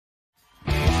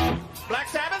Black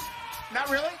Sabbath? Not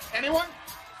really? Anyone?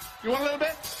 You want a little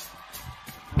bit?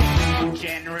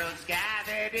 Generals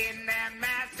gathered in their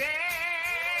masses,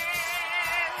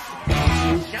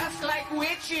 just like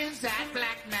witches at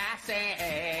black masses.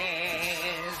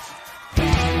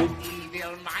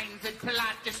 Evil minds that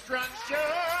plot destruction,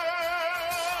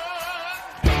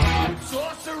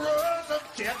 sorcerers of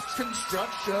death's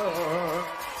construction.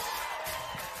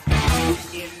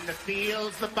 In the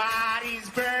fields, the bodies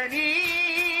burning,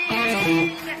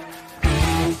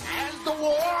 as the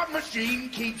war machine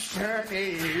keeps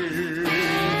turning.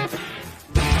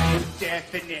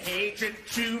 Death and hatred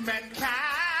to mankind,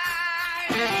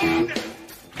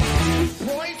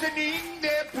 poisoning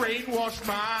their brainwashed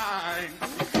minds.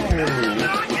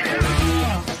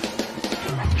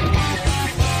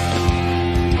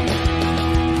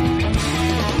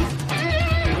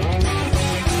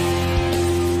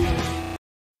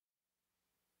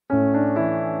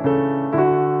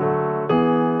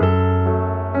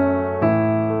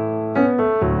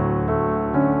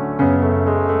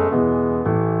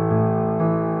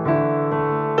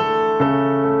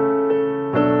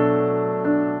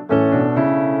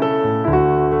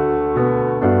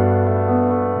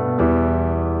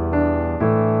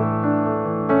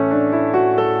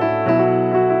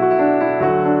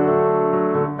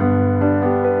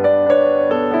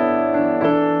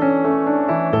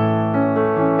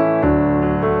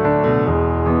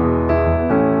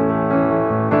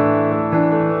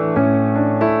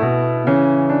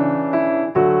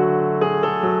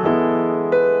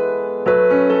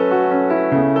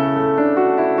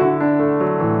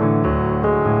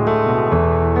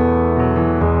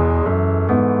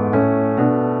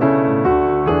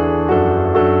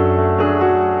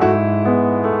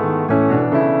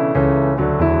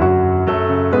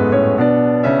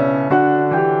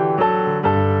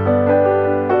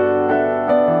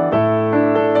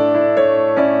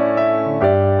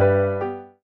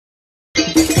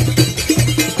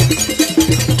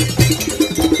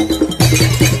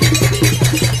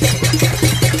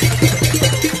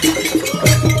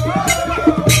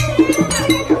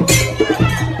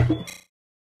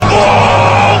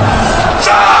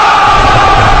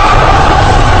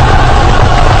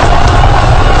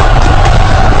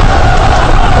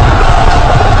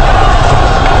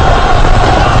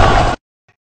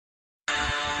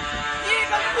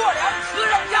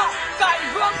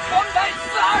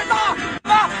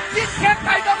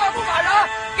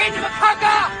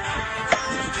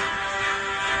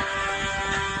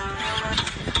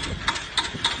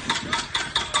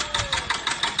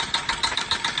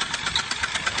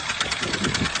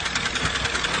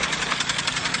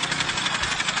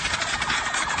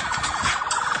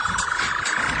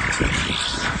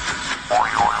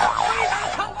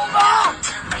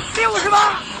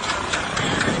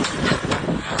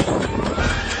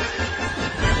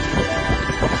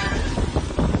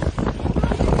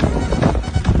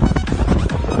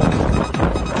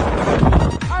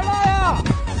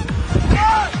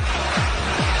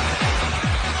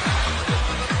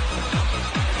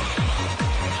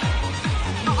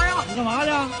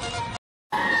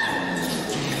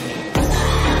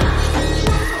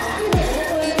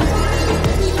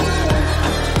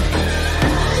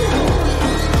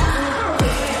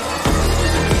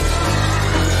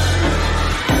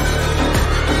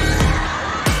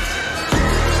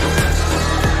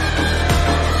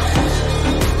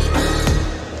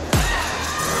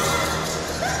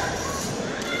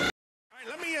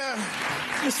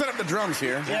 Set up the drums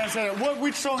here. Yeah, so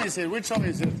which song is it? Which song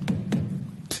is it?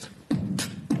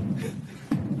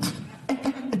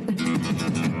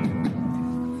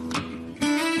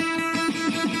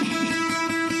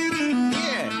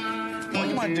 Yeah. What do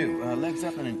you want to do? Led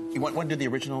Zeppelin. And you want to do the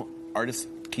original artist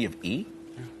key of E?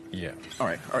 Yeah. All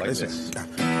right. All right. Like Listen. this.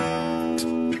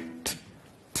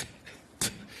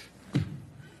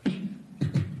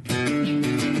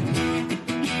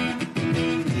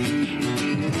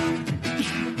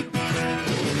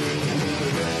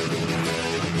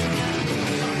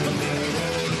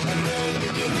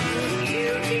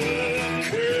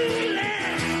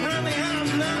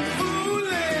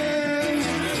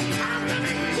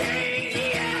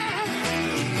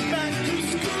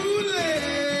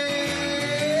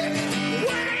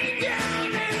 Way down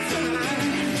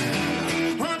inside.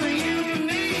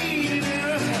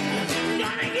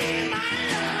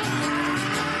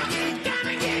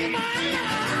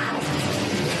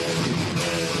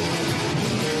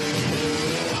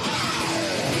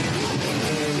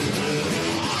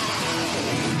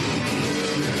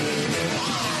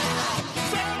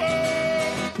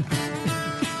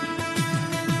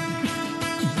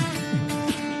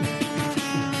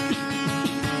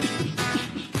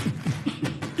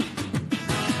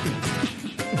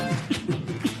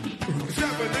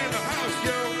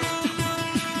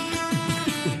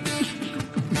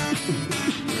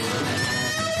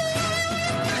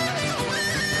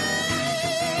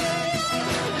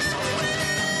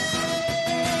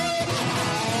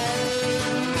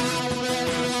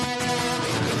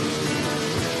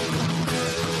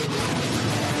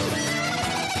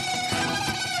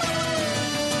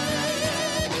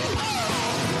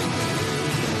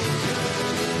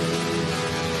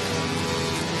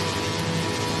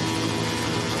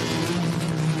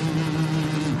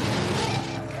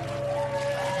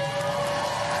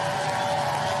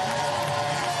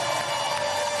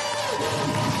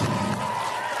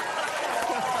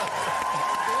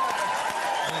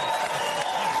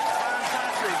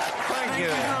 Thank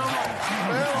you.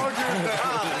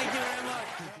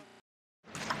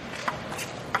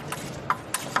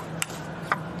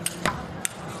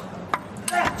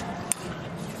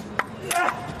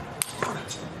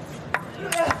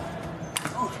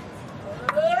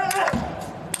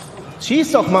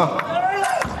 Schieß doch mal.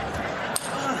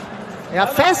 Ja,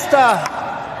 fester.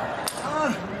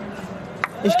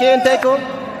 Ich gehe in Deckung.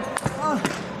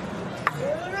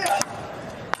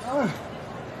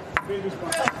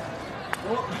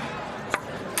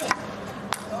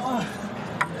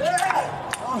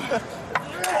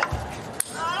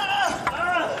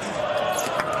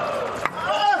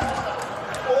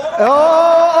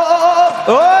 Oh,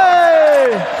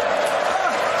 oi!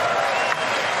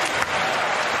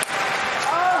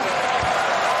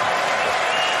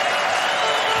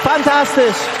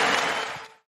 Fantastisch!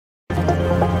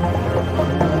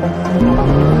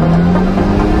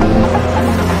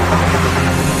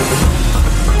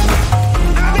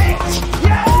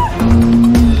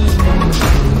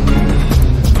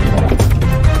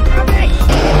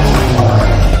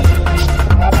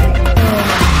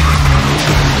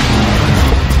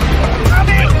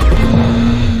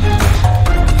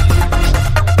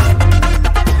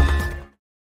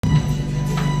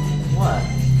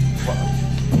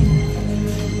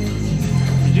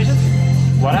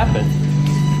 What happened?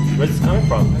 Where's this coming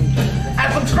from?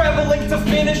 As I'm traveling to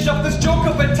finish up this joke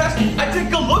of a test, I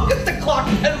take a look at the clock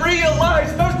and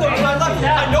realize there's no time left.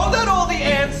 I know that all the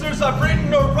answers I've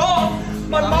written are wrong.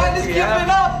 My mind is giving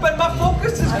up and my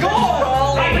focus is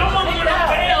gone. I know I'm gonna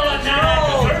fail and now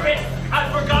I deserve it.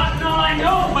 I've forgotten all I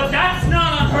know, but that's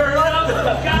not unheard of.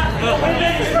 Got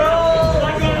control.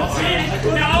 I'm gonna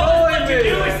sit. Now all I have to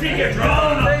do is take a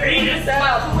drone of Venus.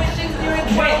 Tuition's doing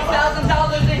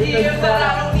 $12,000 a year, but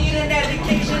I don't need an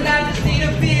education, I just need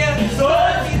a beer. So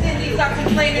these Indies are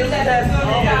complaining that they're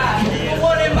gonna die. But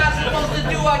what am I supposed to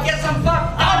do? I guess I'm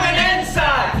fucked. I'm an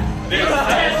ensign. This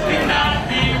test cannot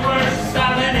be worse.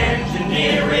 I'm an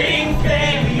engineering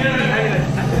failure.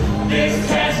 This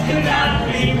test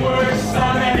cannot be worse.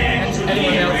 I'm an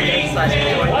engineering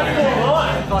failure. What's going on?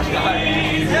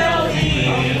 Please help me.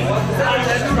 I'm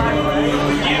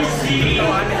screwed, you see. Need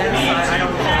to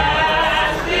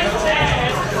pass this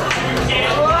test to get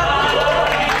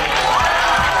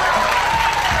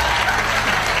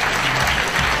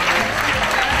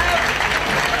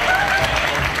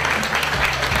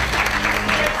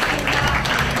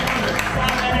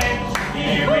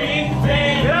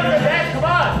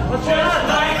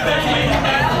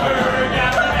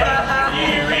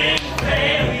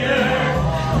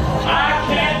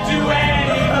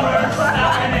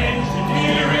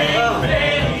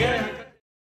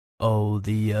All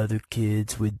the other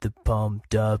kids with the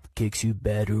pumped up kicks, you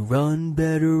better run,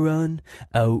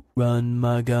 outrun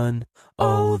my gun.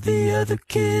 All the other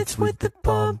kids with the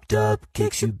pumped up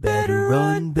kicks, you better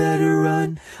run,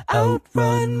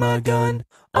 outrun my gun.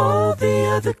 All the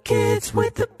other kids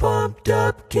with the pumped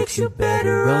up kicks, you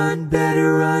better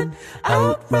run,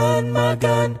 outrun my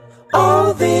gun.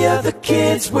 All the other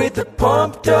kids with the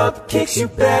pumped up kicks, you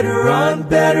better run,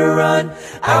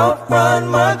 outrun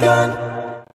my gun.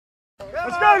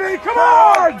 Let's go, Lee! Come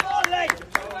on!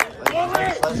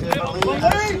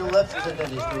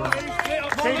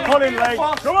 Keep pulling, Lee.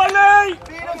 Come on, Lee!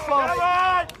 Come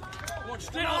on!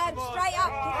 Straight up, keep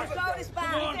the shoulders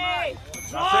back.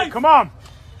 That's it, come on!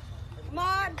 Come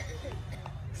on.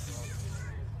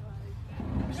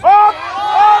 Up! Up!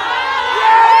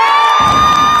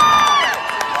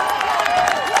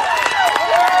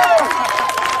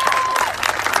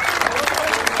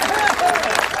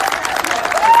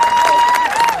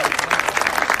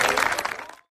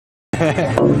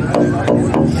 Yeah!